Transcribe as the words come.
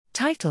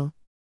Title: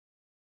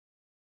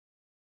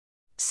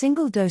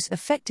 Single-dose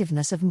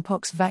effectiveness of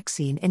mpox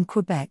vaccine in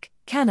Quebec,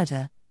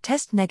 Canada,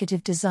 test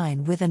negative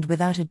design with and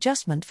without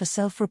adjustment for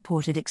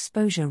self-reported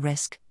exposure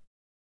risk.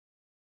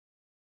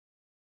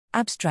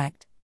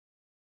 Abstract.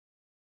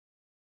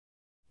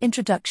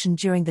 Introduction.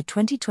 During the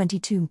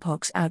 2022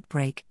 mpox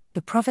outbreak,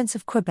 the province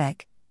of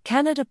Quebec,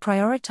 Canada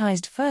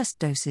prioritized first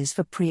doses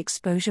for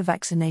pre-exposure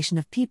vaccination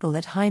of people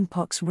at high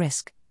mpox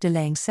risk,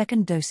 delaying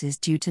second doses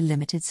due to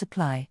limited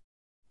supply.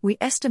 We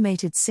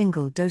estimated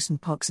single-dose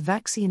mpox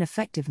vaccine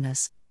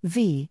effectiveness,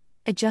 V,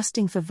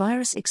 adjusting for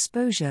virus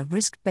exposure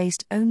risk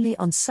based only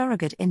on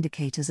surrogate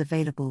indicators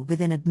available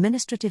within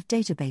administrative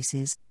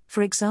databases,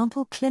 for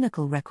example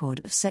clinical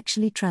record of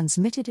sexually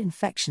transmitted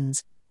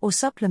infections, or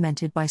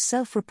supplemented by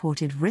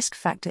self-reported risk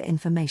factor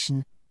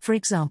information, for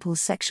example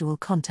sexual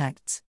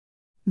contacts.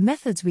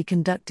 Methods. We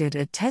conducted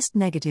a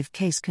test-negative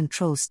case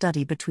control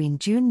study between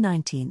June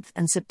 19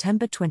 and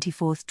September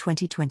 24,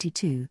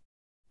 2022.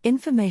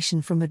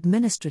 Information from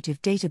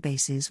administrative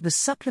databases was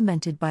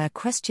supplemented by a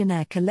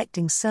questionnaire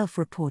collecting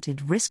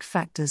self-reported risk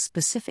factors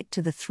specific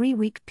to the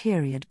 3-week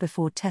period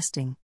before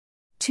testing.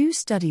 2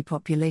 study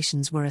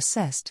populations were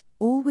assessed,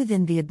 all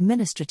within the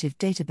administrative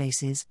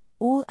databases,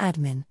 all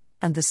admin,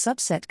 and the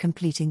subset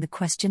completing the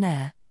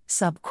questionnaire,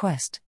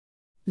 sub-quest.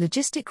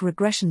 Logistic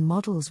regression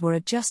models were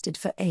adjusted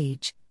for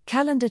age,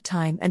 calendar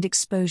time and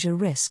exposure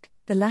risk,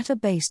 the latter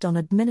based on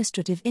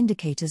administrative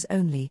indicators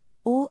only,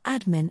 all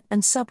admin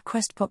and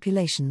sub-quest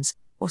populations,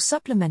 or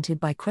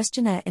supplemented by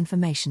questionnaire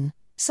information,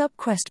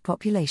 sub-quest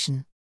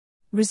population.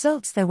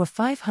 Results. There were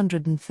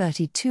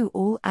 532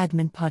 all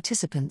admin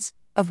participants,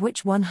 of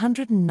which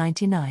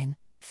 199,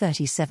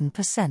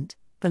 37%,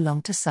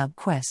 belonged to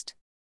sub-quest.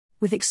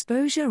 With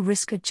exposure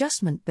risk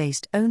adjustment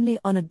based only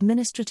on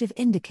administrative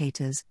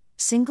indicators,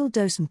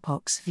 single-dose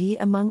mpox V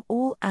among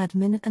all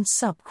admin and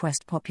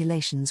sub-quest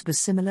populations was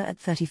similar at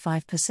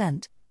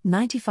 35%,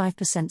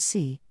 95%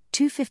 C,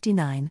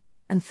 259,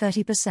 and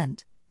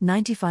 30%,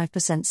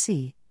 95%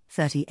 C,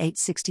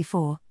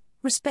 3864,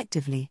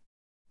 respectively.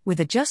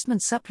 With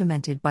adjustment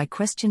supplemented by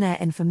questionnaire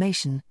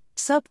information,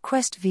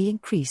 sub-quest V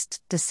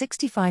increased to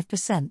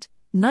 65%,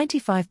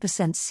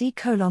 95%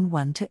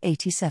 C:1 to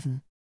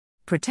 87.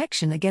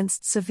 Protection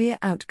against severe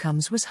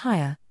outcomes was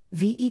higher,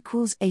 V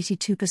equals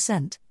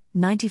 82%,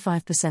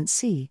 95%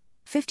 C,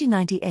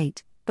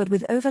 5098, but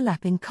with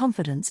overlapping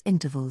confidence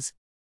intervals.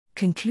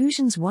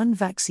 Conclusions. 1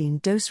 vaccine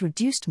dose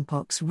reduced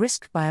mpox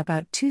risk by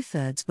about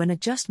 2/3 when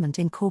adjustment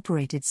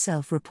incorporated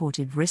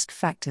self-reported risk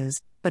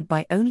factors, but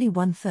by only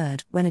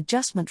 1/3 when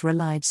adjustment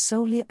relied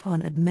solely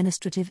upon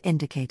administrative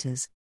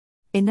indicators.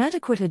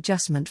 Inadequate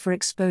adjustment for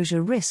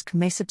exposure risk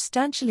may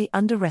substantially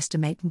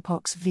underestimate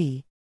mpox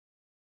V.